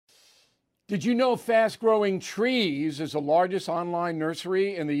Did you know Fast Growing Trees is the largest online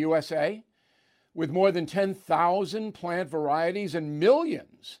nursery in the USA? With more than 10,000 plant varieties and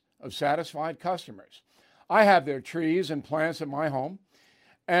millions of satisfied customers. I have their trees and plants at my home,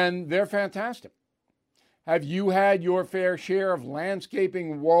 and they're fantastic. Have you had your fair share of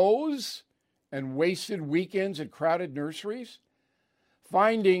landscaping woes and wasted weekends at crowded nurseries?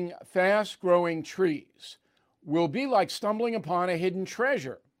 Finding Fast Growing Trees will be like stumbling upon a hidden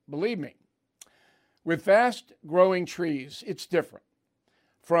treasure, believe me. With Fast Growing Trees, it's different.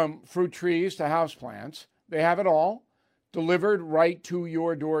 From fruit trees to houseplants, they have it all delivered right to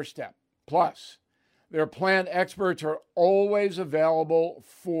your doorstep. Plus, their plant experts are always available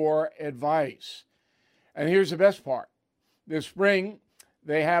for advice. And here's the best part. This spring,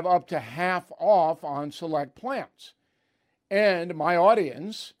 they have up to half off on select plants. And my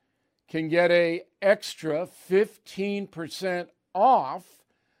audience can get an extra 15% off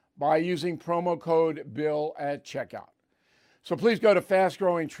by using promo code BILL at checkout. So please go to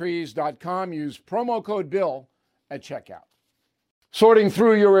fastgrowingtrees.com, use promo code BILL at checkout. Sorting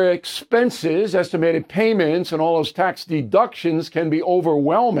through your expenses, estimated payments, and all those tax deductions can be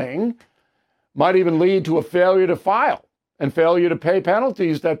overwhelming, might even lead to a failure to file and failure to pay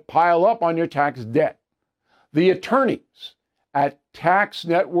penalties that pile up on your tax debt. The attorneys at Tax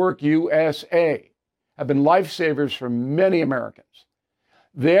Network USA have been lifesavers for many Americans.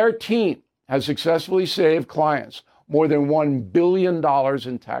 Their team has successfully saved clients more than $1 billion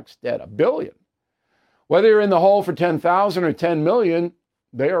in tax debt. $1 billion. Whether you're in the hole for $10,000 or $10 million,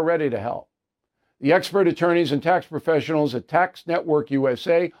 they are ready to help. The expert attorneys and tax professionals at Tax Network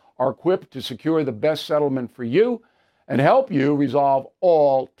USA are equipped to secure the best settlement for you and help you resolve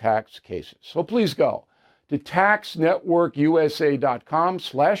all tax cases. So please go to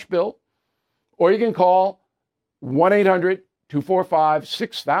taxnetworkusa.com/bill, or you can call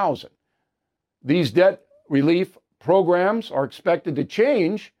 1-800-245-6000. These debt relief programs are expected to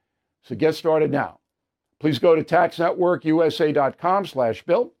change, so get started now. Please go to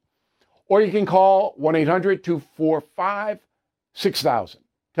taxnetworkusa.com/bill, or you can call 1-800-245-6000.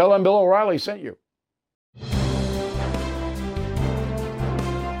 Tell them Bill O'Reilly sent you.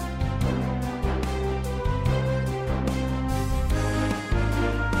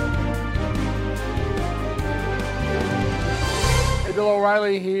 Hey, Bill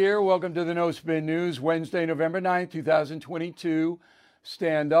O'Reilly here. Welcome to the No Spin News, Wednesday, November 9th, 2022.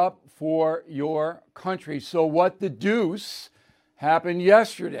 Stand up for your country. So what the deuce happened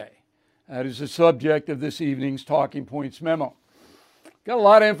yesterday? That is the subject of this evening's Talking Points memo. Got a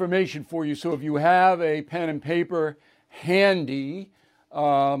lot of information for you, so if you have a pen and paper handy,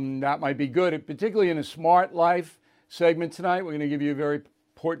 that might be good. Particularly in a Smart Life segment tonight, we're going to give you a very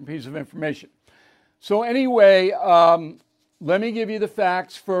important piece of information. So anyway, let me give you the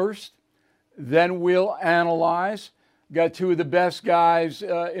facts first, then we'll analyze. Got two of the best guys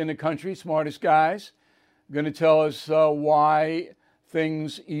in the country, smartest guys, going to tell us why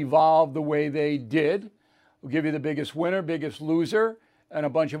things evolved the way they did. We'll give you the biggest winner, biggest loser, and a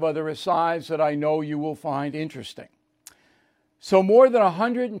bunch of other asides that I know you will find interesting. So more than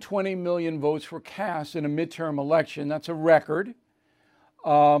 120 million votes were cast in a midterm election. That's a record.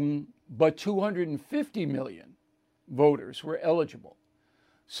 But 250 million voters were eligible.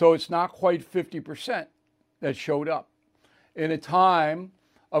 So it's not quite 50% that showed up in a time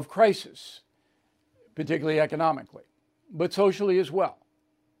of crisis, particularly economically, but socially as well.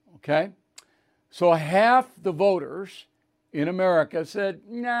 Okay? So half the voters in America said,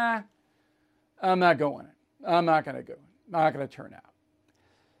 nah, I'm not going. I'm not going to go. Not going to turn out.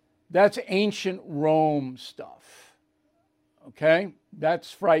 That's ancient Rome stuff. Okay?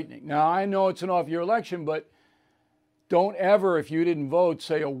 That's frightening. Now, I know it's an off-year election, but don't ever, if you didn't vote,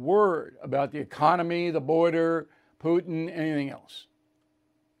 say a word about the economy, the border, Putin, anything else.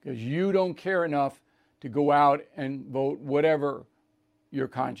 Because you don't care enough to go out and vote whatever your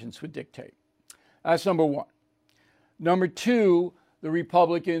conscience would dictate. That's number one. Number two, the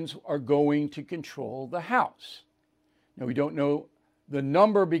Republicans are going to control the House. Now, we don't know the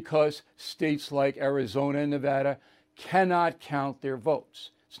number because states like Arizona and Nevada cannot count their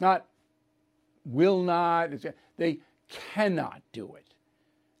votes. It's not, will not, they cannot do it.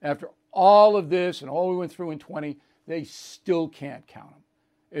 After all of this and all we went through in 20, they still can't count them.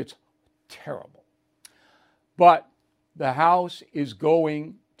 It's terrible. But the House is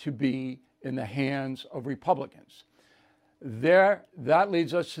going to be in the hands of Republicans. That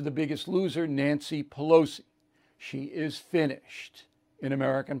leads us to the biggest loser, Nancy Pelosi. She is finished in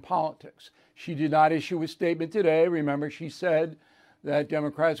American politics. She did not issue a statement today. Remember, she said that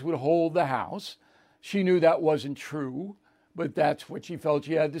Democrats would hold the House. She knew that wasn't true, but that's what she felt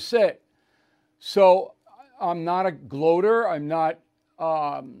she had to say. So I'm not a gloater. I'm not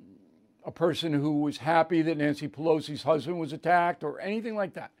a person who was happy that Nancy Pelosi's husband was attacked or anything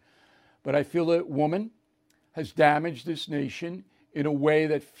like that. But I feel a woman has damaged this nation in a way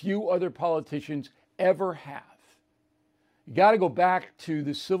that few other politicians ever have. You got to go back to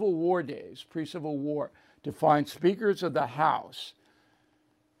the Civil War days, pre-Civil War, to find speakers of the House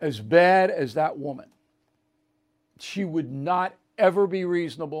as bad as that woman. She would not ever be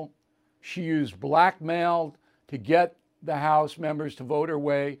reasonable. She used blackmail to get the House members to vote her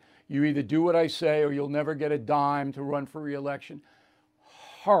way. You either do what I say or you'll never get a dime to run for re-election.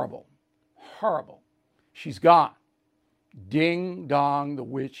 Horrible, horrible. She's gone. Ding dong, the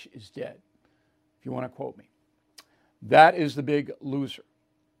witch is dead, if you want to quote me. That is the big loser.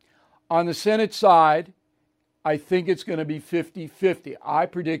 On the Senate side, I think it's going to be 50-50. I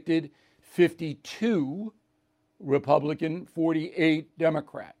predicted 52 Republican, 48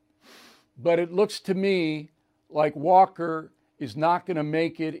 Democrat. But it looks to me like Walker is not going to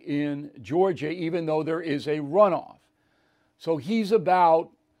make it in Georgia, even though there is a runoff. So he's about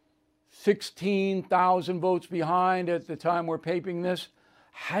 16,000 votes behind at the time we're taping this.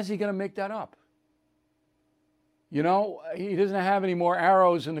 How's he going to make that up? You know, he doesn't have any more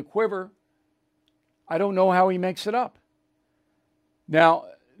arrows in the quiver. I don't know how he makes it up. Now,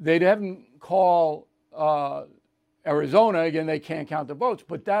 they haven't called Arizona. Again, they can't count the votes,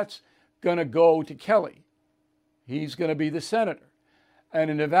 but that's going to go to Kelly. He's going to be the senator. And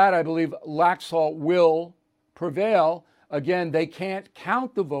in Nevada, I believe Laxalt will prevail. Again, they can't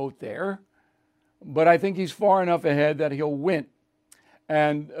count the vote there, but I think he's far enough ahead that he'll win.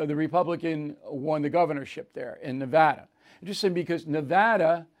 And the Republican won the governorship there in Nevada. Interesting because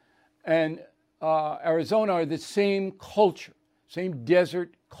Nevada and Arizona are the same culture, same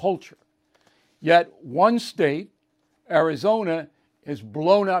desert culture. Yet one state, Arizona, has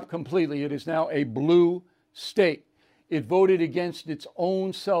blown up completely. It is now a blue state. It voted against its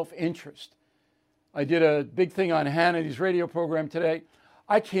own self-interest. I did a big thing on Hannity's radio program today.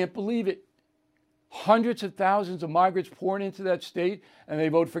 I can't believe it. Hundreds of thousands of migrants pouring into that state, and they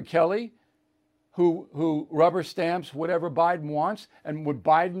vote for Kelly, who rubber stamps whatever Biden wants, and what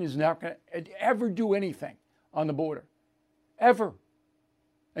Biden is not going to ever do anything on the border, ever.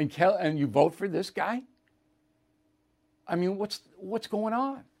 And you vote for this guy? I mean, what's going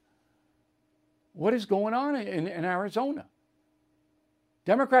on? What is going on in Arizona?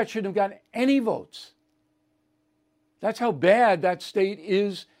 Democrats shouldn't have gotten any votes. That's how bad that state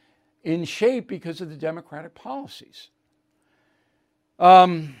is in shape because of the Democratic policies.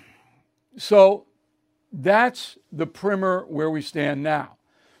 So that's the primer where we stand now.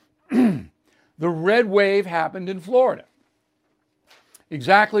 The red wave happened in Florida.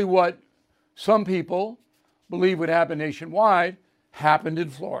 Exactly what some people believe would happen nationwide happened in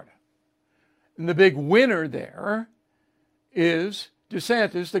Florida. And the big winner there is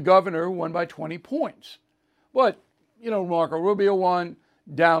DeSantis, the governor, who won by 20 points. But, Marco Rubio won,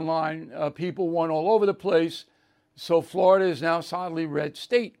 downline people won all over the place. So Florida is now a solidly red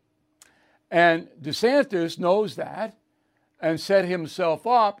state. And DeSantis knows that and set himself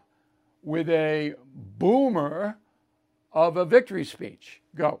up with a boomer of a victory speech.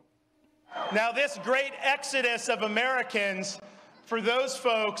 Go. Now, this great exodus of Americans, for those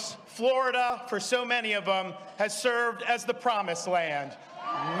folks, Florida, for so many of them, has served as the promised land.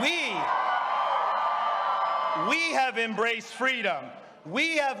 We have embraced freedom.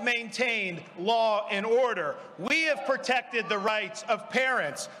 We have maintained law and order. We have protected the rights of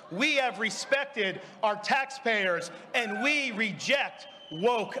parents. We have respected our taxpayers, and we reject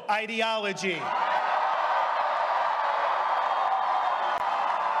woke ideology.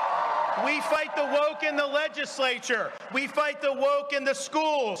 We fight the woke in the legislature. We fight the woke in the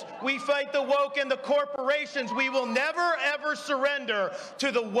schools. We fight the woke in the corporations. We will never, ever surrender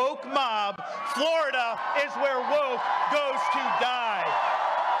to the woke mob. Florida is where woke goes to die.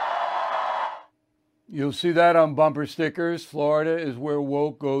 You'll see that on bumper stickers. Florida is where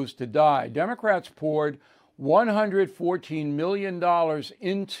woke goes to die. Democrats poured $114 million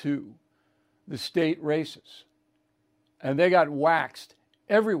into the state races, and they got waxed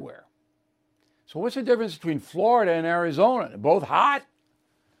everywhere. So what's the difference between Florida and Arizona? They're both hot.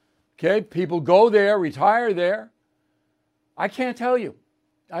 Okay, people go there, retire there. I can't tell you.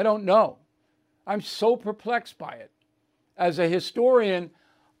 I don't know. I'm so perplexed by it. As a historian,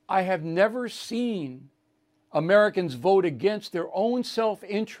 I have never seen Americans vote against their own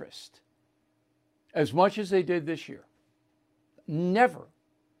self-interest as much as they did this year. Never.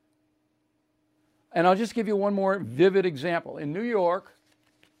 And I'll just give you one more vivid example. In New York,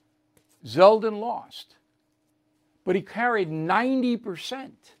 Zeldin lost, but he carried 90%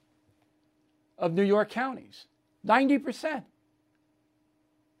 of New York counties. 90%.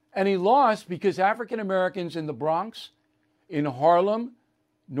 And he lost because African Americans in the Bronx, in Harlem,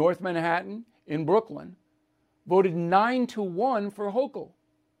 North Manhattan, in Brooklyn, voted 9-1 for Hochul.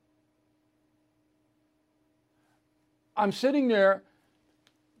 I'm sitting there,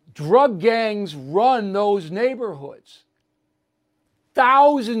 drug gangs run those neighborhoods.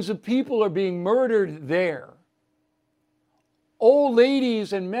 Thousands of people are being murdered there. Old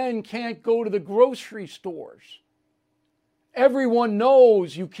ladies and men can't go to the grocery stores. Everyone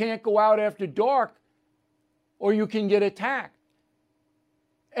knows you can't go out after dark or you can get attacked.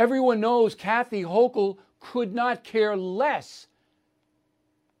 Everyone knows Kathy Hochul could not care less.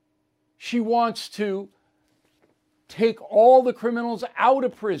 She wants to take all the criminals out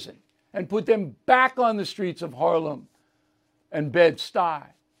of prison and put them back on the streets of Harlem and Bed-Stuy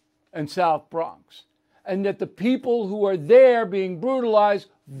and South Bronx. And that the people who are there being brutalized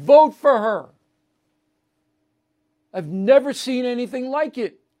vote for her. I've never seen anything like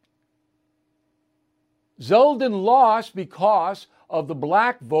it. Zeldin lost because of the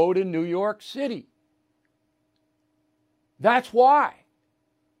black vote in New York City. That's why.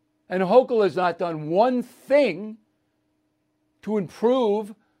 And Hochul has not done one thing to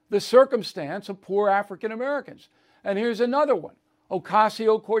improve the circumstance of poor African Americans. And here's another one.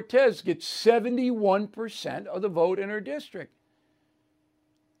 Ocasio-Cortez gets 71% of the vote in her district.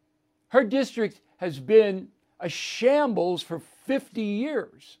 Her district has been a shambles for 50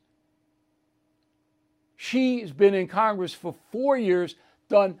 years. She's been in Congress for 4 years,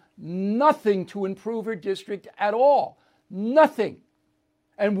 done nothing to improve her district at all. Nothing.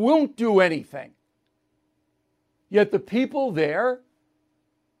 And won't do anything. Yet the people there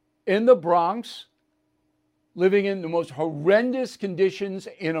in the Bronx, living in the most horrendous conditions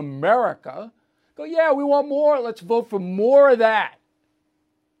in America, go, yeah, we want more. Let's vote for more of that.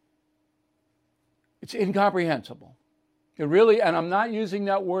 It's incomprehensible. It really, and I'm not using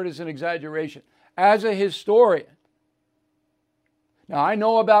that word as an exaggeration, as a historian. Now, I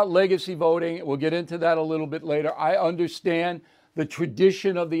know about legacy voting. We'll get into that a little bit later. I understand the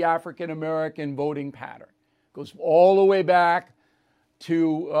tradition of the African American voting pattern. It goes all the way back to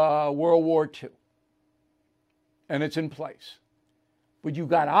World War II. And it's in place. But you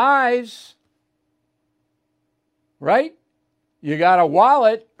got eyes, right? You got a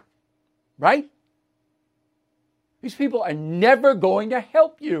wallet, right? These people are never going to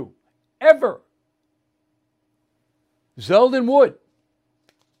help you, ever. Zeldin would.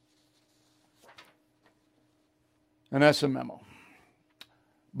 And that's a memo.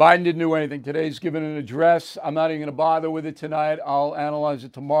 Biden didn't do anything. Today he's given an address. I'm not even going to bother with it tonight. I'll analyze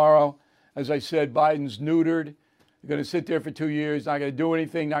it tomorrow. As I said, Biden's neutered. He's going to sit there for 2 years, not going to do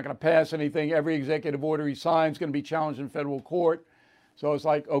anything, not going to pass anything. Every executive order he signs is going to be challenged in federal court. So it's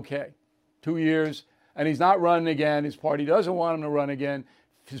like, okay, 2 years. And he's not running again. His party doesn't want him to run again.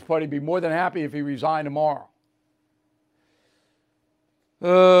 His party would be more than happy if he resigned tomorrow.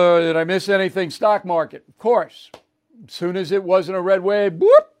 Did I miss anything? Stock market, of course. As soon as it wasn't a red wave,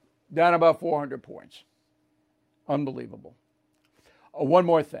 boop, down about 400 points. Unbelievable. One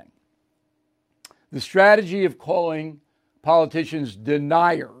more thing. The strategy of calling politicians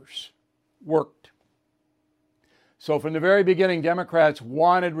deniers worked. So from the very beginning, Democrats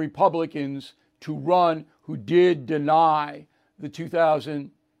wanted Republicans to run who did deny the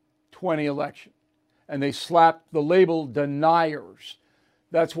 2020 election. And they slapped the label deniers.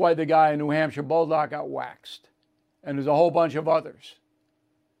 That's why the guy in New Hampshire, Bulldog, got waxed. And there's a whole bunch of others.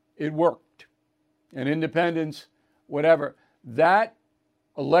 It worked. And independents, whatever. That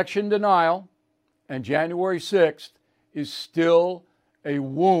election denial and January 6th is still a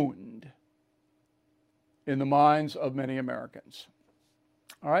wound in the minds of many Americans.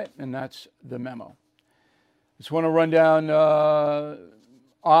 All right, and that's the memo. Just want to run down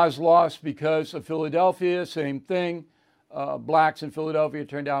Oz lost because of Philadelphia, same thing. Blacks in Philadelphia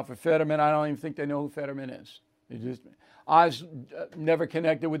turned down for Fetterman. I don't even think they know who Fetterman is. Oz never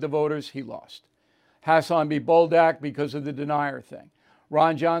connected with the voters. He lost. Hassan beat Bolduc because of the denier thing.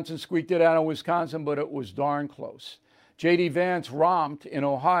 Ron Johnson squeaked it out in Wisconsin, but it was darn close. J.D. Vance romped in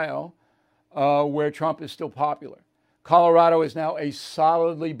Ohio, where Trump is still popular. Colorado is now a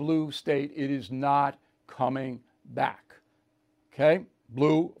solidly blue state. It is not coming back. Okay?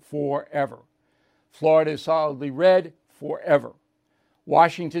 Blue forever. Florida is solidly red forever.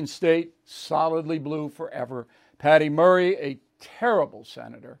 Washington State, solidly blue forever. Patty Murray, a terrible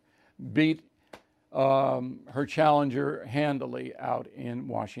senator, beat her challenger handily out in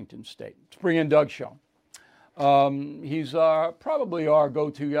Washington State. Let's bring in Doug Schoen. He's probably our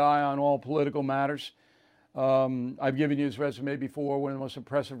go-to guy on all political matters. I've given you his resume before, one of the most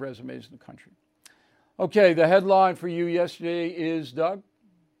impressive resumes in the country. Okay, the headline for you yesterday is, Doug?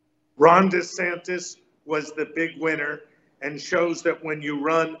 Ron DeSantis was the big winner and shows that when you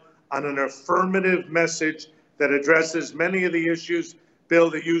run on an affirmative message that addresses many of the issues, Bill,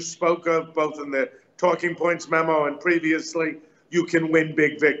 that you spoke of, both in the Talking Points memo and previously, you can win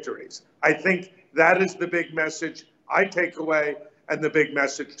big victories. I think that is the big message I take away and the big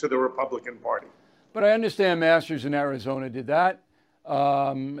message to the Republican Party. But I understand Masters in Arizona did that.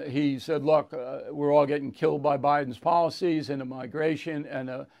 He said, look, we're all getting killed by Biden's policies and the migration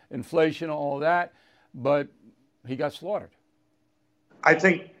and inflation, all of that. But he got slaughtered. I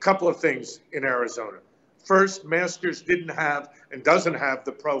think a couple of things in Arizona. First, Masters didn't have and doesn't have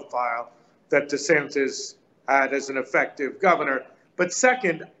the profile that DeSantis had as an effective governor. But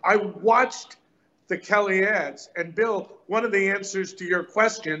second, I watched the Kelly ads. And Bill, one of the answers to your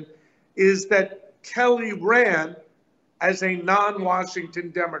question is that Kelly ran as a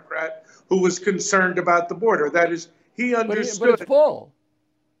non-Washington Democrat who was concerned about the border. That is, he understood. But it's bull.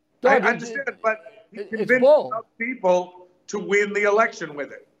 Doug, I understand, but he it's convinced bull. enough people to win the election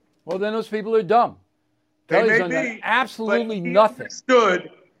with it. Well, then those people are dumb. They Kelly's may done be, absolutely but he nothing. understood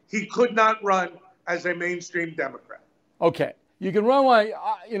he could not run as a mainstream Democrat. Okay. You can run like,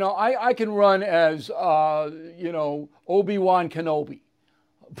 I can run as, Obi-Wan Kenobi.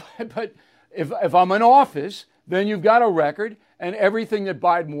 But if I'm in office, then you've got a record, and everything that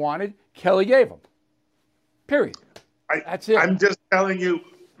Biden wanted, Kelly gave him. Period. That's it. I'm just telling you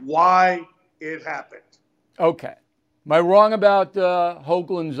why it happened. Okay. Am I wrong about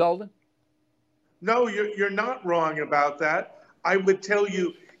Hochul and Zeldin? No, you're not wrong about that. I would tell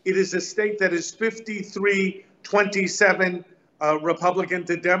you it is a state that is 53-27 Republican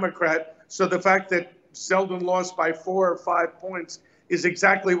to Democrat. So the fact that Zeldin lost by 4 or 5 points is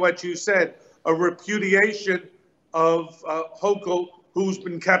exactly what you said, a repudiation of Hochul, who's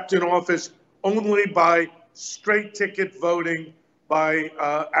been kept in office only by straight ticket voting by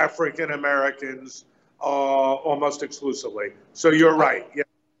African Americans almost exclusively. So you're right. Yeah.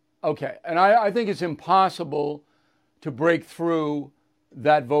 Okay. And I think it's impossible to break through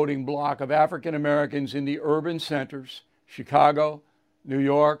that voting block of African Americans in the urban centers, Chicago, New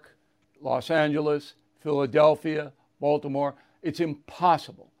York, Los Angeles, Philadelphia, Baltimore. It's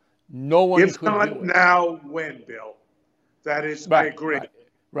impossible. No one If could do not it. now, when, Bill? That is, Right, I agree.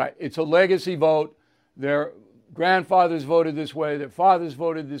 Right. It's a legacy vote. Their grandfathers voted this way. Their fathers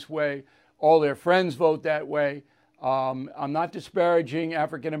voted this way. All their friends vote that way. I'm not disparaging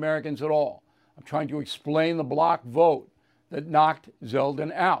African Americans at all. I'm trying to explain the block vote that knocked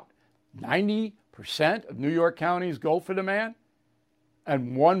Zeldin out. 90% of New York counties go for the man,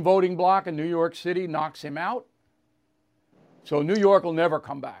 and one voting block in New York City knocks him out. So New York will never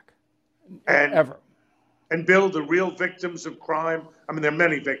come back, ever. And Bill, the real victims of crime, I mean, there are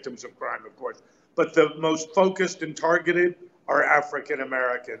many victims of crime, of course, but the most focused and targeted are African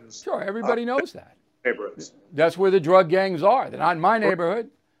Americans. Sure, everybody knows that. Neighborhoods. That's where the drug gangs are. They're not in my neighborhood.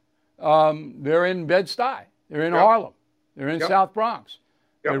 They're in Bed-Stuy. They're in Harlem. They're in South Bronx.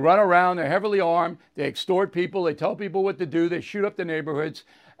 They run around. They're heavily armed. They extort people. They tell people what to do. They shoot up the neighborhoods.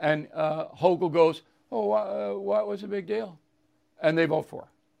 And Hochul goes, what was the big deal? And they vote for her.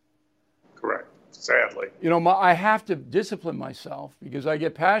 Correct, sadly. I have to discipline myself because I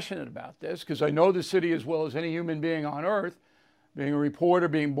get passionate about this because I know the city as well as any human being on earth, being a reporter,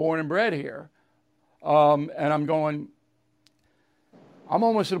 being born and bred here. And I'm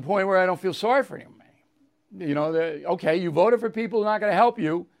almost at a point where I don't feel sorry for anybody. Okay, you voted for people who are not going to help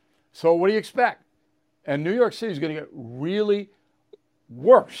you, so what do you expect? And New York City is going to get really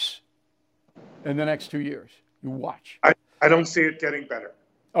worse in the next 2 years. You watch. I don't see it getting better.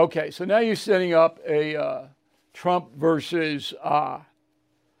 Okay, so now you're setting up a Trump versus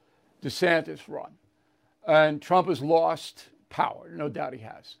DeSantis run. And Trump has lost power. No doubt he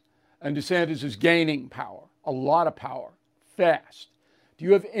has. And DeSantis is gaining power, a lot of power, fast. Do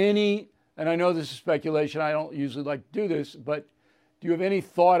you have any, and I know this is speculation, I don't usually like to do this, but do you have any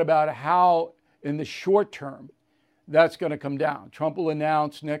thought about how, in the short term, that's going to come down? Trump will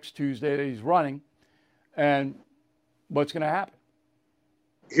announce next Tuesday that he's running, and what's going to happen?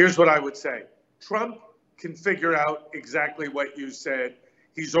 Here's what I would say. Trump can figure out exactly what you said.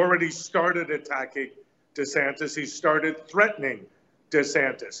 He's already started attacking DeSantis. He's started threatening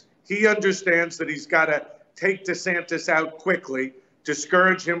DeSantis. He understands that he's got to take DeSantis out quickly,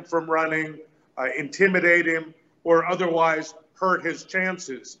 discourage him from running, intimidate him, or otherwise hurt his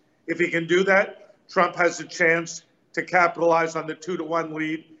chances. If he can do that, Trump has a chance to capitalize on the 2-1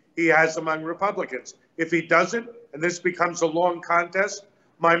 lead he has among Republicans. If he doesn't, and this becomes a long contest,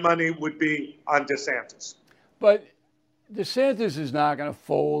 my money would be on DeSantis. But DeSantis is not going to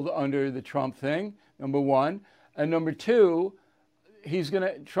fold under the Trump thing, number one. And number two,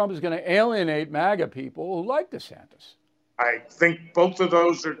 Trump is going to alienate MAGA people who like DeSantis. I think both of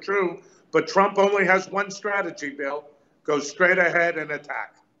those are true, but Trump only has one strategy, Bill. Go straight ahead and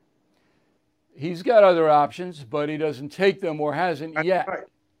attack. He's got other options, but he doesn't take them or hasn't That's yet. right.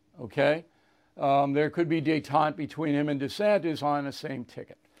 Okay? There could be détente between him and DeSantis on the same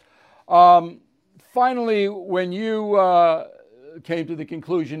ticket. Finally, when you came to the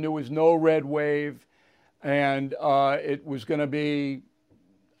conclusion there was no red wave and it was going to be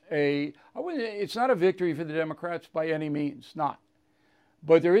it's not a victory for the Democrats by any means, not.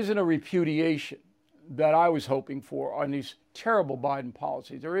 But there isn't a repudiation that I was hoping for on these terrible Biden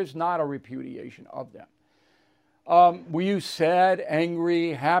policies. There is not a repudiation of them. Were you sad,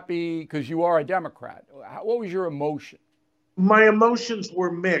 angry, happy? Because you are a Democrat. What was your emotion? My emotions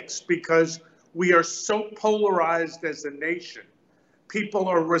were mixed because we are so polarized as a nation. People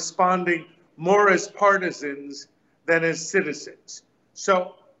are responding more as partisans than as citizens.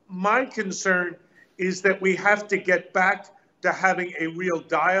 So my concern is that we have to get back to having a real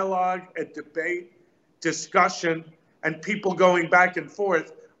dialogue, a debate, discussion, and people going back and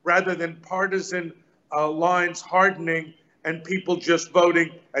forth rather than partisan lines hardening and people just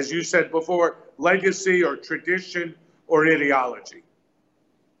voting, as you said before, legacy or tradition or ideology.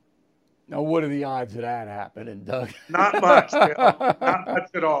 Now, what are the odds of that happening, Doug? Not much, Bill. Not much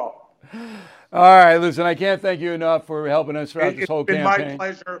at all. All right, listen, I can't thank you enough for helping us throughout this whole campaign. It's been my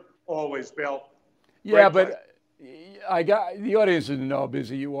pleasure always, Bill. Yeah, but I got the audience doesn't know how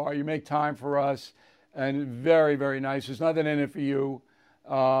busy you are. You make time for us, and very, very nice. There's nothing in it for you,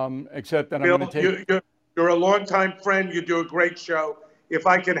 except that Bill, I'm going to take. You're a longtime friend. You do a great show. If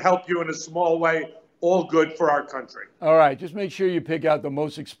I can help you in a small way, all good for our country. All right, just make sure you pick out the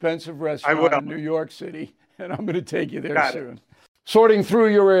most expensive restaurant in New York City, and I'm going to take you there soon. Sorting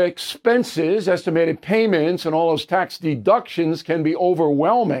through your expenses, estimated payments, and all those tax deductions can be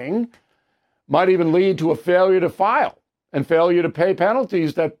overwhelming. Might even lead to a failure to file and failure to pay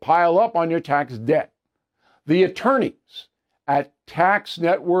penalties that pile up on your tax debt. The attorneys at Tax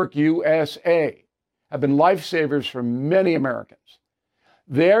Network USA have been lifesavers for many Americans.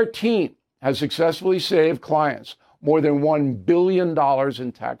 Their team has successfully saved clients more than $1 billion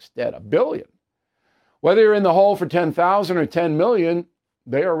in tax debt. $1 billion. Whether you're in the hole for $10,000 or $10 million,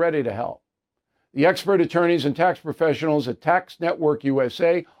 they are ready to help. The expert attorneys and tax professionals at Tax Network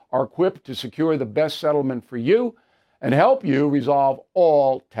USA are equipped to secure the best settlement for you and help you resolve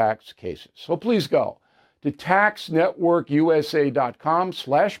all tax cases. So please go to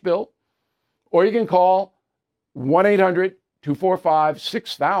taxnetworkusa.com/bill, or you can call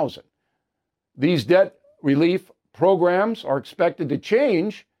 1-800-245-6000. These debt relief programs are expected to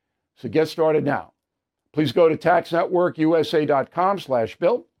change, so get started now. Please go to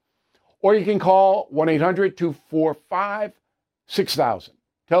taxnetworkusa.com/bill, or you can call 1-800-245-6000.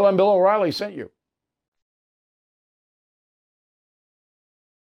 Tell them Bill O'Reilly sent you.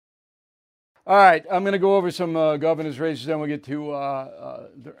 All right, I'm going to go over some governor's races, then we'll get to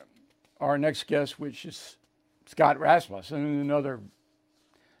our next guest, which is Scott Rasmussen, another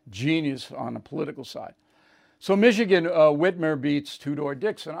genius on the political side. So Michigan, Whitmer beats Tudor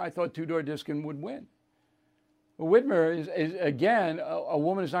Dixon. I thought Tudor Dixon would win. Well, Whitmer is again, a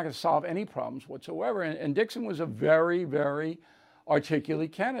woman who's not going to solve any problems whatsoever. And Dixon was a very, very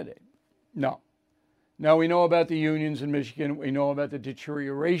articulate candidate. No. Now, we know about the unions in Michigan. We know about the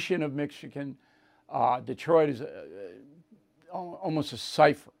deterioration of Michigan. Detroit is almost a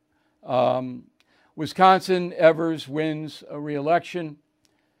cipher. Wisconsin, Evers wins a re-election.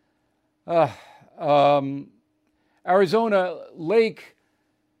 Arizona, Lake,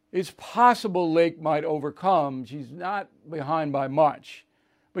 it's possible Lake might overcome. She's not behind by much,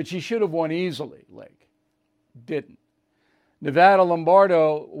 but she should have won easily, Lake. Didn't. Nevada,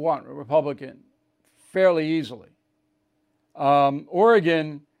 Lombardo won, a Republican, fairly easily.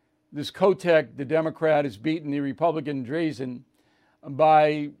 Oregon, this Kotek, the Democrat, has beaten the Republican Drazen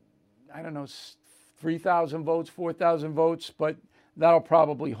by, 3,000 votes, 4,000 votes, but that'll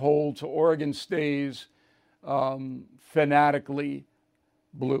probably hold. So Oregon stays fanatically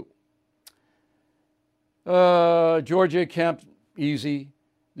blue. Georgia, Kemp, easy.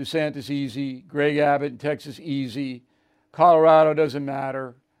 DeSantis, easy. Greg Abbott in Texas, easy. Colorado doesn't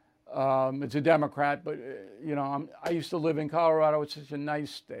matter. It's a Democrat, but, I used to live in Colorado. It's such a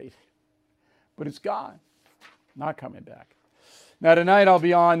nice state. But it's gone. Not coming back. Now, tonight I'll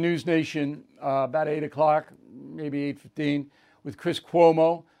be on News Nation about 8 o'clock, maybe 8:15, with Chris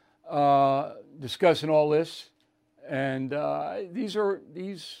Cuomo discussing all this. And these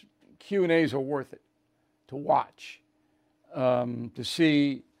Q&As are worth it to watch. to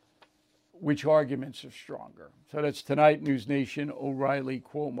see which arguments are stronger. So that's tonight, News Nation, O'Reilly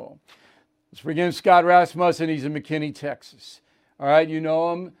Cuomo. Let's bring in Scott Rasmussen. He's in McKinney, Texas. All right, you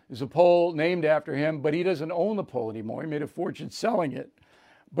know him. There's a poll named after him, but he doesn't own the poll anymore. He made a fortune selling it.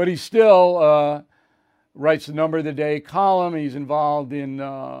 But he still writes the Number of the Day column. He's involved in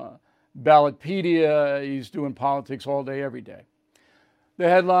Ballotpedia. He's doing politics all day, every day. The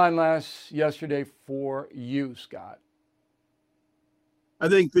headline yesterday for you, Scott. I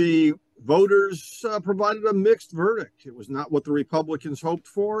think the voters provided a mixed verdict. It was not what the Republicans hoped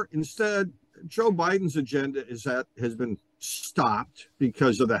for. Instead, Joe Biden's agenda has been stopped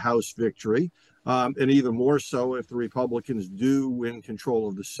because of the House victory, and even more so if the Republicans do win control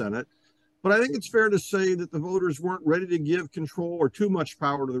of the Senate. But I think it's fair to say that the voters weren't ready to give control or too much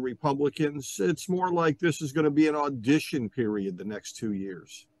power to the Republicans. It's more like this is going to be an audition period the next 2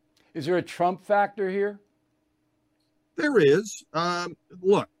 years. Is there a Trump factor here? There is.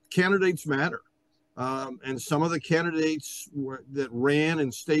 Look, candidates matter. And some of the candidates that ran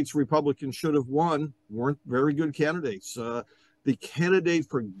in states Republicans should have won weren't very good candidates. The candidate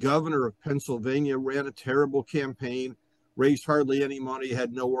for governor of Pennsylvania ran a terrible campaign, raised hardly any money,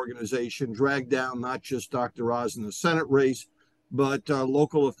 had no organization, dragged down not just Dr. Oz in the Senate race, but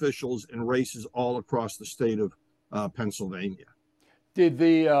local officials in races all across the state of Pennsylvania. Did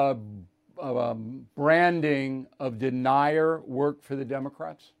the branding of denier work for the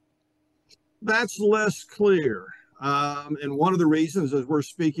Democrats? That's less clear. And one of the reasons, as we're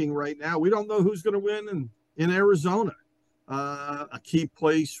speaking right now, we don't know who's going to win in Arizona, a key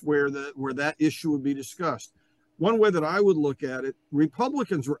place where that issue would be discussed. One way that I would look at it,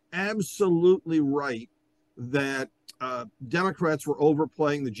 Republicans were absolutely right that Democrats were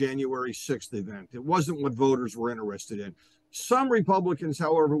overplaying the January 6th event. It wasn't what voters were interested in. Some Republicans,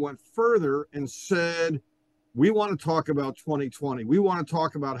 however, went further and said, we want to talk about 2020. We want to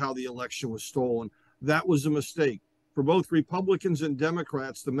talk about how the election was stolen. That was a mistake. For both Republicans and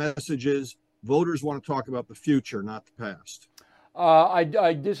Democrats, the message is voters want to talk about the future, not the past.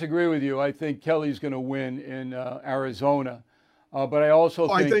 I disagree with you. I think Kelly's going to win in Arizona. But I also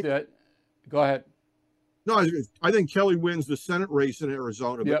think that – go ahead. No, I think Kelly wins the Senate race in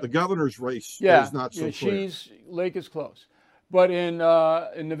Arizona, but the governor's race is not so clear. Lake is close. But in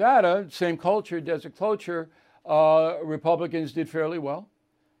Nevada, same culture, desert culture, Republicans did fairly well.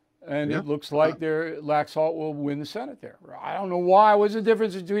 And it looks like Laxalt will win the Senate there. I don't know why. What's the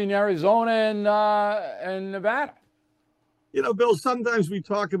difference between Arizona and Nevada? You know, Bill, sometimes we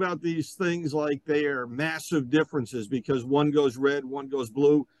talk about these things like they are massive differences because one goes red, one goes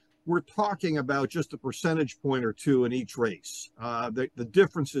blue. We're talking about just a percentage point or two in each race. The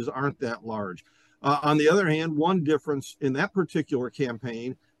differences aren't that large. On the other hand, one difference in that particular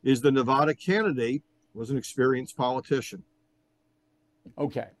campaign is the Nevada candidate was an experienced politician.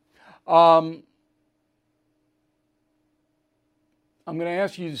 Okay. I'm going to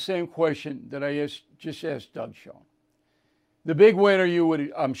ask you the same question that I just asked Doug Schoen. The big winner, you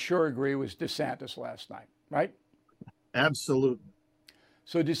would, I'm sure, agree, was DeSantis last night, right? Absolutely.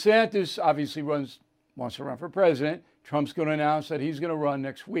 So DeSantis obviously wants to run for president. Trump's going to announce that he's going to run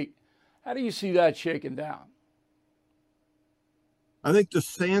next week. How do you see that shaken down? I think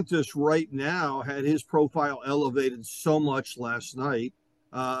DeSantis right now had his profile elevated so much last night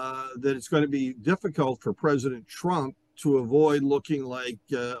that it's going to be difficult for President Trump to avoid looking like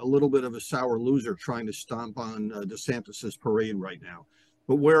a little bit of a sour loser trying to stomp on DeSantis's parade right now.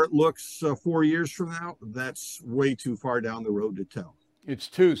 But where it looks 4 years from now, that's way too far down the road to tell. It's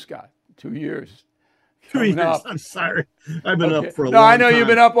 2, Scott. 2 years. 2 years. Up. I'm sorry. I've been up for a long time. No, I know you've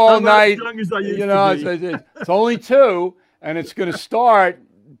been up all night. Not as young as I used to be. It's only 2, and it's going to start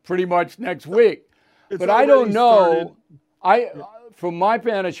pretty much next week. But I don't know. From my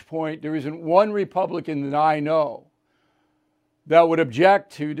vantage point, there isn't one Republican that I know that would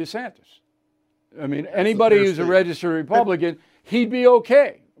object to DeSantis. I mean, anybody who's a registered Republican, he'd be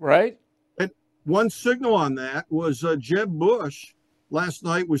okay, right? And one signal on that was Jeb Bush last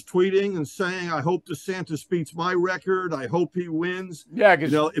night was tweeting and saying, I hope DeSantis beats my record. I hope he wins. Yeah,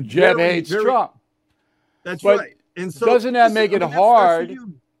 because Jeb hates Trump. That's right. And so doesn't that make it hard?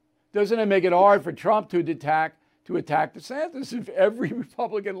 Doesn't it make it hard for Trump to attack DeSantis? If every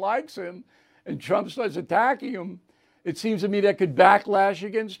Republican likes him and Trump starts attacking him, it seems to me that could backlash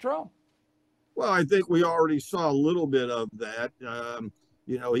against Trump. Well, I think we already saw a little bit of that.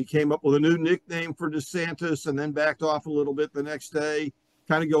 He came up with a new nickname for DeSantis and then backed off a little bit the next day,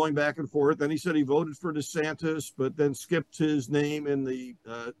 kind of going back and forth. Then he said he voted for DeSantis, but then skipped his name in the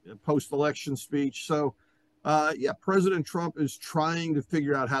post-election speech. So, President Trump is trying to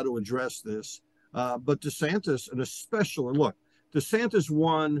figure out how to address this. But DeSantis, and especially, look, DeSantis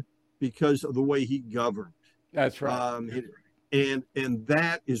won because of the way he governed. That's right. And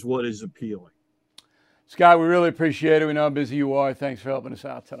that is what is appealing. Scott, we really appreciate it. We know how busy you are. Thanks for helping us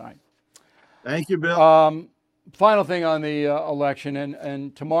out tonight. Thank you, Bill. Final thing on the election,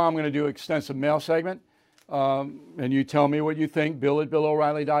 and tomorrow I'm going to do an extensive mail segment, and you tell me what you think. Bill at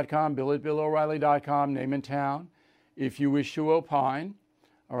BillO'Reilly.com, Bill at BillO'Reilly.com, name and town, if you wish to opine.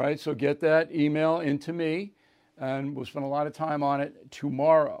 All right, so get that email into me, and we'll spend a lot of time on it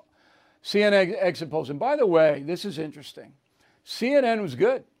tomorrow. CNN exit polls, and by the way, this is interesting. CNN was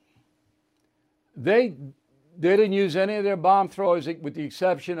good. They didn't use any of their bomb throwers, with the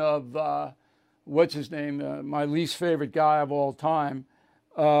exception of what's his name, my least favorite guy of all time,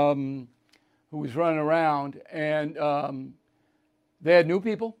 who was running around, and they had new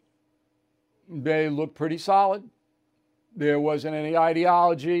people. They looked pretty solid. There wasn't any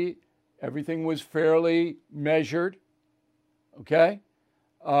ideology. Everything was fairly measured. Okay,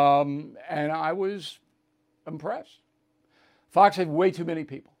 and I was impressed. Fox had way too many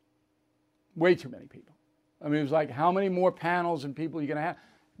people. Way too many people. I mean, it was like, how many more panels and people are you going to have?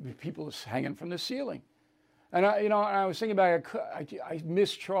 People are hanging from the ceiling. And I was thinking about it. I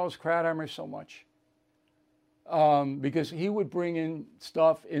miss Charles Krauthammer so much because he would bring in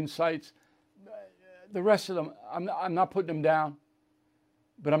stuff, insights. The rest of them, I'm not putting them down,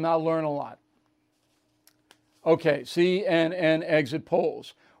 but I'm not learning a lot. Okay, CNN exit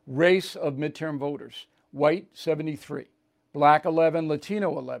polls. Race of midterm voters. White, 73. Black, 11.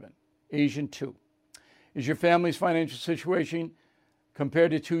 Latino, 11. Asian, 2. Is your family's financial situation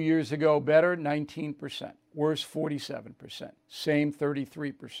compared to 2 years ago better? 19%. Worse, 47%. Same,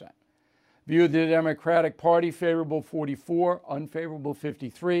 33%. View of the Democratic Party, favorable, 44. Unfavorable,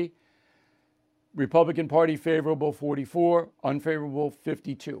 53. Republican Party, favorable, 44. Unfavorable,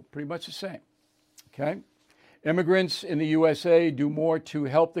 52. Pretty much the same. Okay? Immigrants in the USA do more to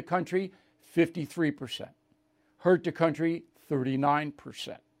help the country, 53%. Hurt the country,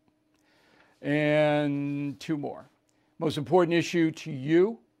 39%. And 2 more. Most important issue to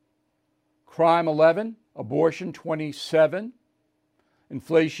you, crime, 11, abortion, 27,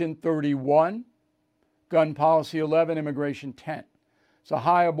 inflation, 31, gun policy, 11, immigration, 10. It's a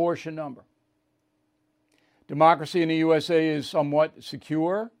high abortion number. Democracy in the USA is somewhat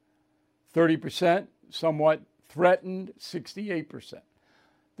secure, 30%, somewhat threatened, 68%.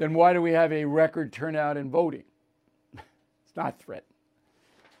 Then why do we have a record turnout in voting? It's not threatened.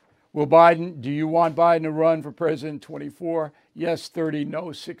 Do you want Biden to run for president? 24, yes, 30,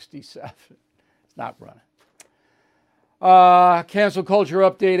 no, 67. It's not running. Cancel culture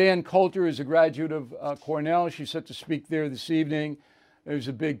update. Ann Coulter is a graduate of Cornell. She's set to speak there this evening. There's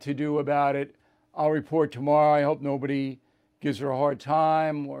a big to-do about it. I'll report tomorrow. I hope nobody gives her a hard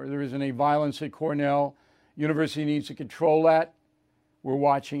time or there isn't any violence at Cornell. University needs to control that. We're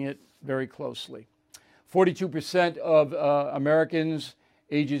watching it very closely. 42% of Americans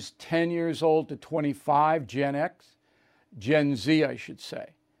ages 10 years old to 25, Gen Z, I should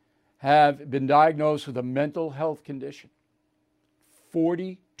say, have been diagnosed with a mental health condition.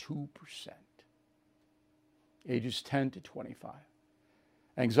 42%. Ages 10 to 25.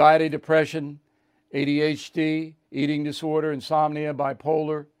 Anxiety, depression, ADHD, eating disorder, insomnia,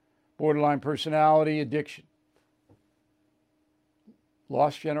 bipolar, borderline personality, addiction.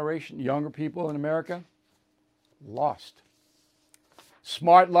 Lost generation, younger people in America, lost.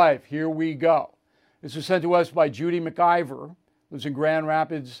 Smart Life, here we go. This was sent to us by Judy McIver, who's in Grand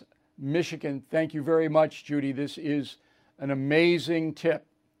Rapids, Michigan. Thank you very much, Judy. This is an amazing tip.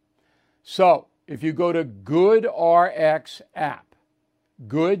 So, if you go to GoodRx app,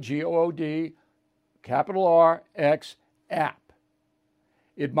 Good, G-O-O-D, capital R-X app,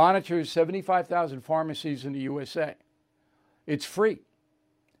 it monitors 75,000 pharmacies in the USA. It's free.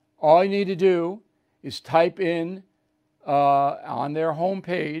 All you need to do is type in on their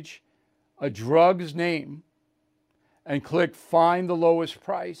homepage a drug's name and click find the lowest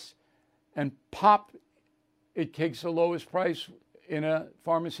price and pop, it takes the lowest price in a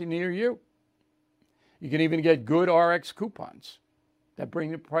pharmacy near you. You can even get Good RX coupons that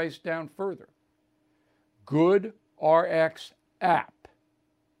bring the price down further. Good RX app.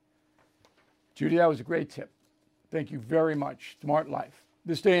 Judy, that was a great tip. Thank you very much. Smart Life.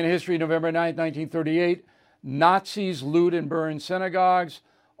 This day in history, November 9th, 1938, Nazis loot and burn synagogues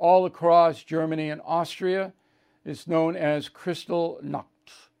all across Germany and Austria. It's known as Kristallnacht,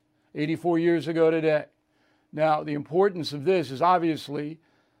 84 years ago today. Now, the importance of this is obviously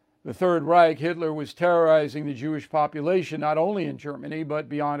the Third Reich. Hitler was terrorizing the Jewish population, not only in Germany, but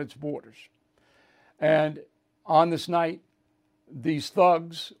beyond its borders. And on this night, these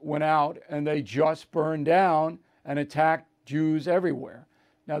thugs went out and they just burned down and attacked Jews everywhere.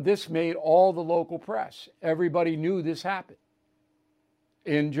 Now, this made all the local press. Everybody knew this happened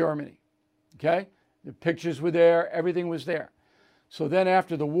in Germany, okay? The pictures were there, everything was there. So then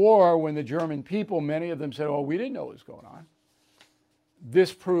after the war, when the German people, many of them said, oh, we didn't know what was going on.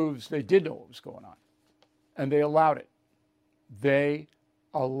 This proves they did know what was going on. And they allowed it. They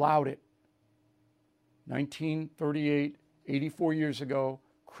allowed it. 1938, 84 years ago,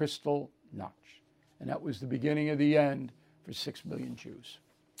 Kristallnacht. And that was the beginning of the end for 6 million Jews.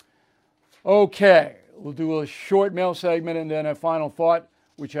 Okay, we'll do a short mail segment and then a final thought,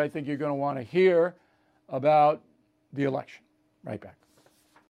 which I think you're going to want to hear about the election. Right back.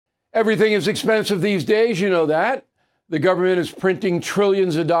 Everything is expensive these days, you know that. The government is printing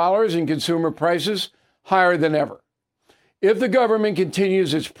trillions of dollars and consumer prices higher than ever. If the government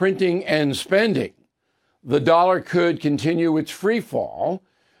continues its printing and spending, the dollar could continue its free fall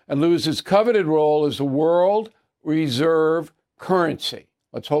and lose its coveted role as the world reserve currency.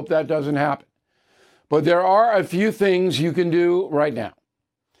 Let's hope that doesn't happen. But there are a few things you can do right now.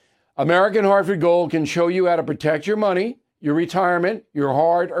 American Hartford Gold can show you how to protect your money, your retirement, your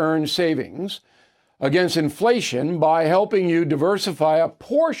hard-earned savings against inflation by helping you diversify a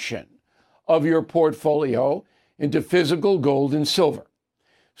portion of your portfolio into physical gold and silver.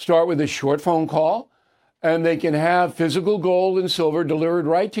 Start with a short phone call, and they can have physical gold and silver delivered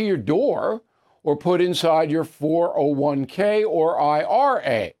right to your door or put inside your 401k or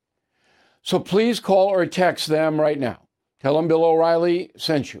IRA. So please call or text them right now. Tell them Bill O'Reilly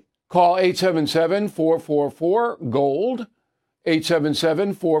sent you. Call 877-444-GOLD,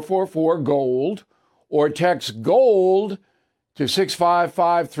 877-444-GOLD, or text GOLD to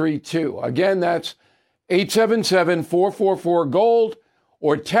 65532. Again, that's 877-444-GOLD,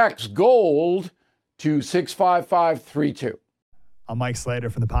 or text GOLD to 65532. I'm Mike Slater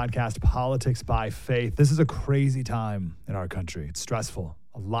from the podcast Politics by Faith. This is a crazy time in our country. It's stressful,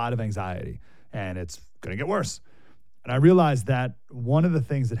 a lot of anxiety, and it's going to get worse. And I realized that one of the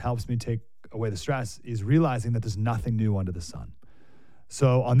things that helps me take away the stress is realizing that there's nothing new under the sun.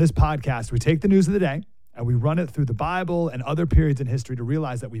 So on this podcast, we take the news of the day and we run it through the Bible and other periods in history to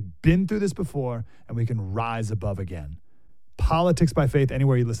realize that we've been through this before and we can rise above again. Politics by Faith,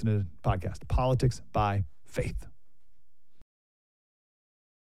 anywhere you listen to the podcast. Politics by Faith.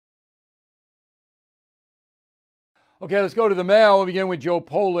 Okay, let's go to the mail. We'll begin with Joe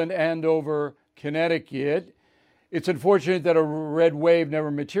Poland, Andover, Connecticut. It's unfortunate that a red wave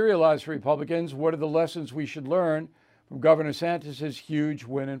never materialized for Republicans. What are the lessons we should learn from Governor Santos' huge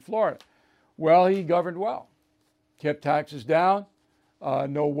win in Florida? Well, he governed well. Kept taxes down,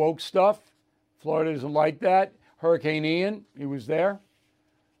 no woke stuff. Florida doesn't like that. Hurricane Ian, he was there.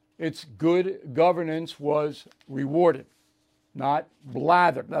 Its good governance was rewarded, not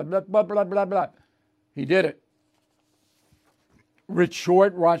blather, blah, blah, blah, blah, blah, blah. He did it. Rich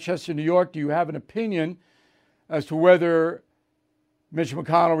Short, Rochester, New York, do you have an opinion as to whether Mitch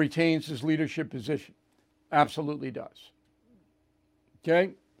McConnell retains his leadership position? Absolutely does.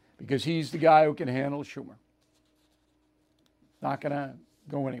 Okay? Because he's the guy who can handle Schumer. Not going to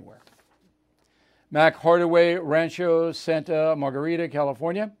go anywhere. Mac Hardaway, Rancho Santa Margarita,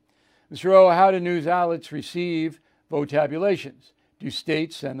 California. Mr. O, how do news outlets receive vote tabulations? Do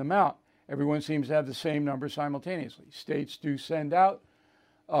states send them out? Everyone seems to have the same number simultaneously. States do send out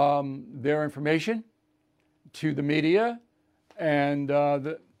their information to the media, and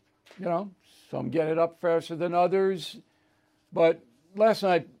some get it up faster than others. But last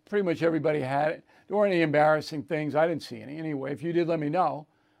night, pretty much everybody had it. There weren't any embarrassing things. I didn't see any anyway. If you did, let me know.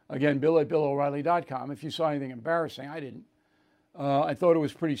 Again, bill@BillO'Reilly.com. If you saw anything embarrassing, I didn't. I thought it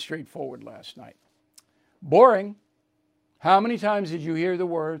was pretty straightforward last night. Boring. How many times did you hear the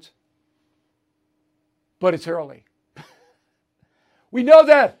words, but it's early? We know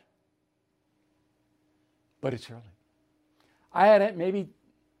that. But it's early. I had it maybe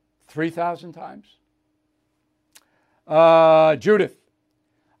 3,000 times. Judith,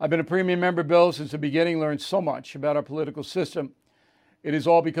 I've been a premium member, Bill, since the beginning, learned so much about our political system. It is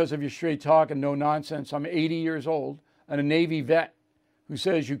all because of your straight talk and no nonsense. I'm 80 years old and a Navy vet who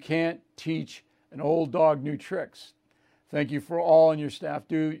says you can't teach an old dog new tricks. Thank you for all and your staff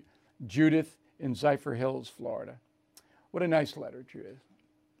do. Judith in Zypher Hills, Florida. What a nice letter, Judith.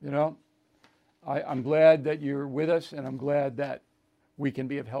 You know, I'm glad that you're with us, and I'm glad that we can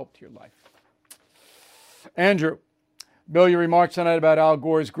be of help to your life. Andrew, Bill, your remarks tonight about Al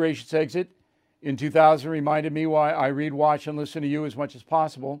Gore's gracious exit in 2000 reminded me why I read, watch, and listen to you as much as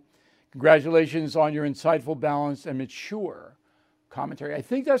possible. Congratulations on your insightful, balanced, and mature commentary. I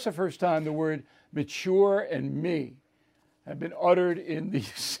think that's the first time the word mature and me have been uttered in the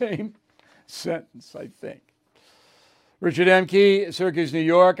same sentence, I think. Richard Emke, Syracuse, New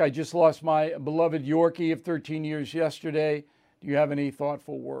York. I just lost my beloved Yorkie of 13 years yesterday. Do you have any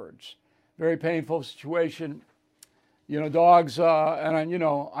thoughtful words? Very painful situation. Dogs, and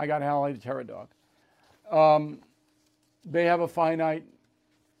I got Hallie the Terror Dog. They have a finite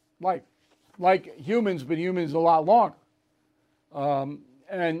life, like humans, but humans a lot longer.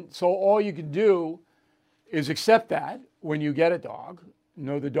 And so all you can do is accept that when you get a dog.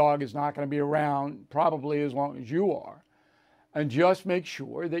 The dog is not going to be around probably as long as you are. And just make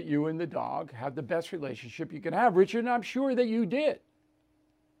sure that you and the dog have the best relationship you can have. Richard, and I'm sure that you did.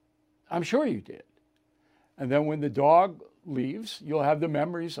 I'm sure you did. And then when the dog leaves, you'll have the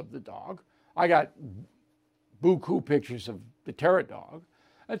memories of the dog. I got buku pictures of the Terror Dog.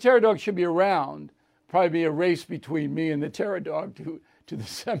 A Terror Dog should be around. Probably be a race between me and the Terror Dog to the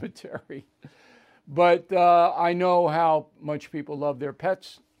cemetery. But I know how much people love their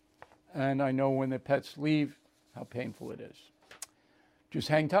pets. And I know when the pets leave, how painful it is. Just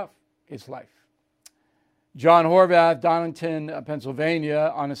hang tough. It's life. John Horvath, Donington,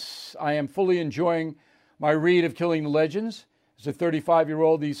 Pennsylvania. I am fully enjoying my read of Killing the Legends. As a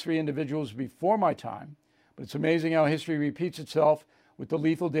 35-year-old, these three individuals before my time. But it's amazing how history repeats itself with the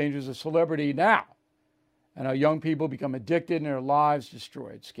lethal dangers of celebrity now. And how young people become addicted and their lives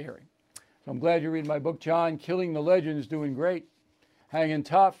destroyed. Scary. So I'm glad you're reading my book, John. Killing the Legends, doing great. Hanging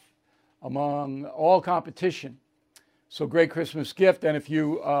tough among all competition. So great Christmas gift. And if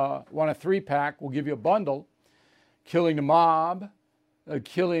you want a 3-pack, we'll give you a bundle. Killing the Mob,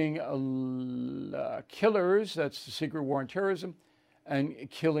 Killing Killers, that's The Secret War on Terrorism, and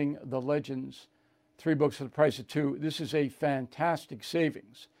Killing the Legends. 3 books for the price of 2. This is a fantastic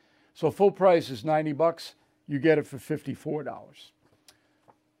savings. So full price is $90. You get it for $54.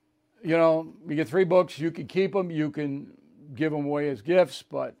 You get 3 books. You can keep them. You can give them away as gifts,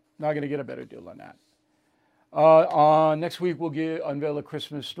 but not going to get a better deal than that. Next week, we'll unveil the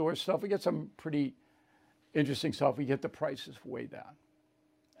Christmas store stuff. We get some pretty interesting stuff. We get the prices way down.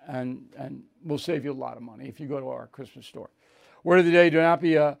 And we'll save you a lot of money if you go to our Christmas store. Word of the day, do not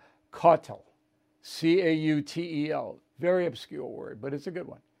be a cautel. C-A-U-T-E-L. Very obscure word, but it's a good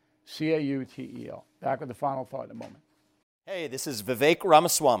one. C-A-U-T-E-L. Back with the final thought in a moment. Hey, this is Vivek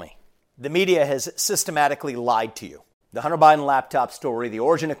Ramaswamy. The media has systematically lied to you. The Hunter Biden laptop story, the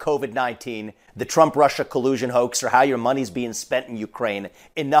origin of COVID-19, the Trump-Russia collusion hoax, or how your money's being spent in Ukraine.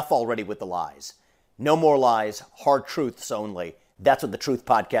 Enough already with the lies. No more lies, hard truths only. That's what the Truth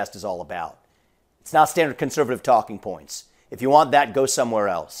Podcast is all about. It's not standard conservative talking points. If you want that, go somewhere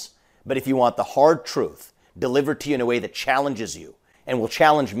else. But if you want the hard truth delivered to you in a way that challenges you and will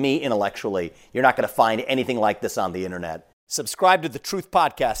challenge me intellectually, you're not going to find anything like this on the internet. Subscribe to the Truth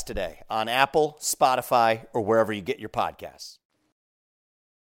Podcast today on Apple, Spotify, or wherever you get your podcasts.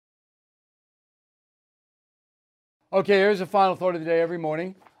 Okay, here's the final thought of the day. Every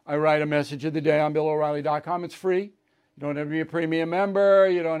morning, I write a message of the day on BillO'Reilly.com. It's free. You don't have to be a premium member.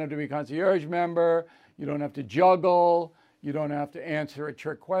 You don't have to be a concierge member. You don't have to juggle. You don't have to answer a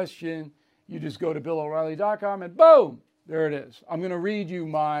trick question. You just go to BillO'Reilly.com and boom, there it is. I'm going to read you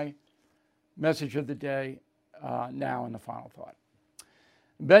my message of the day now in the final thought.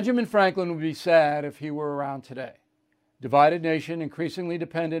 Benjamin Franklin would be sad if he were around today. Divided nation, increasingly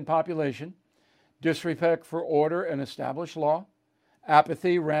dependent population, disrespect for order and established law,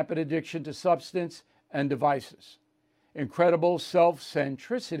 apathy, rampant addiction to substance and devices, incredible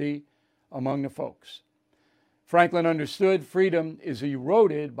self-centricity among the folks. Franklin understood freedom is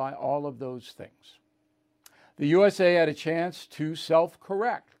eroded by all of those things. The USA had a chance to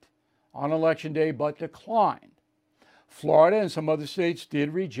self-correct on Election Day, but declined. Florida and some other states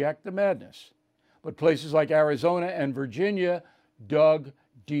did reject the madness, but places like Arizona and Virginia dug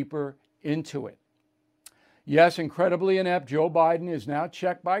deeper into it. Yes, incredibly inept, Joe Biden is now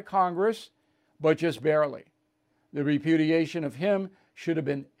checked by Congress, but just barely. The repudiation of him should have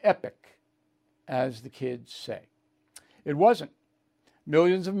been epic, as the kids say. It wasn't.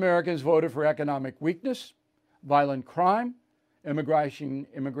 Millions of Americans voted for economic weakness, violent crime,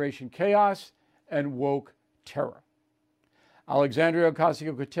 immigration chaos, and woke terror. Alexandria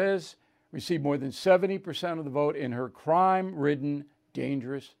Ocasio-Cortez received more than 70% of the vote in her crime-ridden,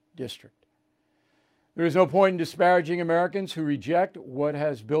 dangerous district. There is no point in disparaging Americans who reject what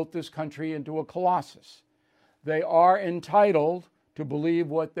has built this country into a colossus. They are entitled to believe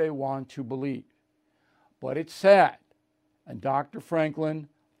what they want to believe. But it's sad, and Dr. Franklin,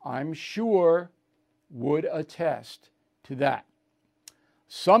 I'm sure, would attest to that.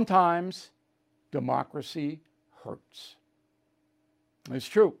 Sometimes democracy hurts. It's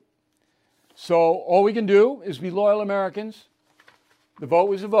true. So all we can do is be loyal Americans. The vote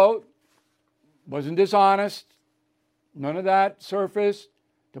was a vote. Wasn't dishonest. None of that surfaced.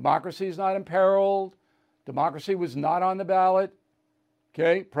 Democracy is not imperiled. Democracy was not on the ballot.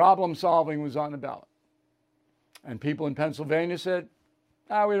 Okay? Problem solving was on the ballot. And people in Pennsylvania said,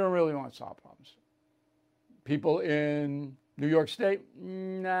 we don't really want to solve problems. People in New York State,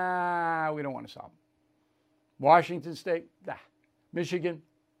 we don't want to solve them. Washington State, Michigan,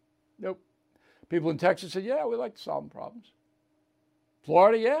 nope. People in Texas said, we like to solve problems.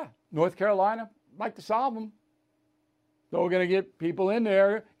 Florida, North Carolina, like to solve them. So we're going to get people in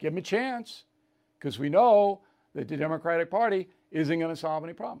there, give them a chance, because we know that the Democratic Party isn't going to solve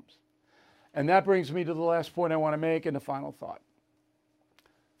any problems. And that brings me to the last point I want to make and the final thought.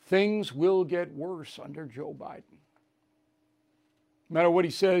 Things will get worse under Joe Biden. No matter what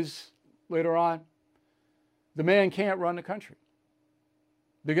he says later on, the man can't run the country.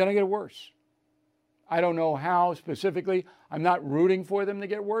 They're going to get worse. I don't know how specifically. I'm not rooting for them to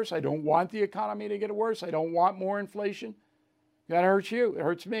get worse. I don't want the economy to get worse. I don't want more inflation. That hurts you. It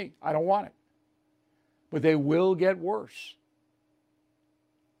hurts me. I don't want it. But they will get worse.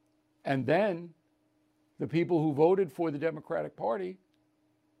 And then the people who voted for the Democratic Party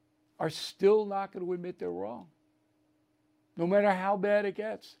are still not going to admit they're wrong. No matter how bad it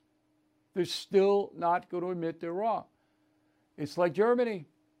gets, they're still not going to admit they're wrong. It's like Germany.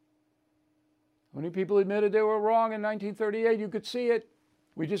 How many people admitted they were wrong in 1938? You could see it.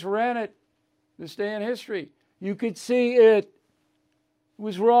 We just ran it this day in history. You could see it. It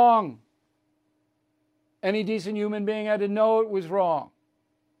was wrong. Any decent human being had to know it was wrong.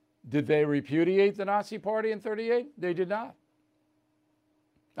 Did they repudiate the Nazi Party in 1938? They did not.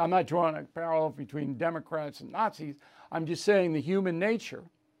 I'm not drawing a parallel between Democrats and Nazis. I'm just saying the human nature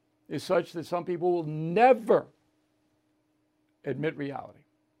is such that some people will never admit reality.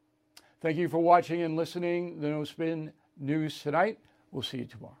 Thank you for watching and listening to No Spin News tonight. We'll see you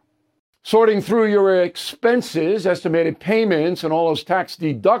tomorrow. Sorting through your expenses, estimated payments, and all those tax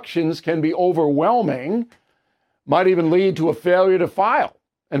deductions can be overwhelming. Might even lead to a failure to file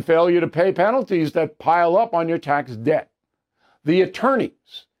and failure to pay penalties that pile up on your tax debt. The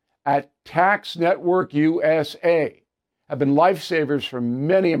attorneys at Tax Network USA have been lifesavers for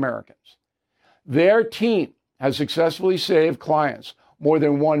many Americans. Their team has successfully saved clients more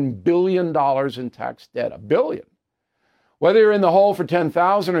than $1 billion in tax debt. $1 billion. Whether you're in the hole for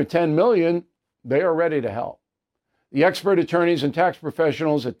 $10,000 or $10 million, they are ready to help. The expert attorneys and tax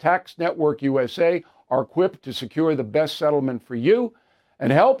professionals at Tax Network USA are equipped to secure the best settlement for you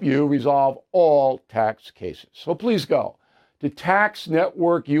and help you resolve all tax cases. So please go to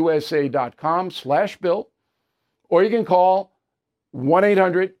taxnetworkusa.com/bill, or you can call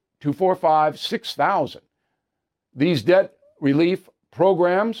 1-800-245-6000. These debt relief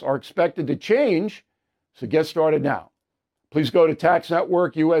programs are expected to change, so get started now. Please go to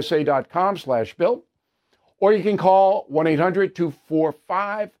taxnetworkusa.com/bill, or you can call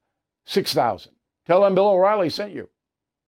 1-800-245-6000. Tell them Bill O'Reilly sent you.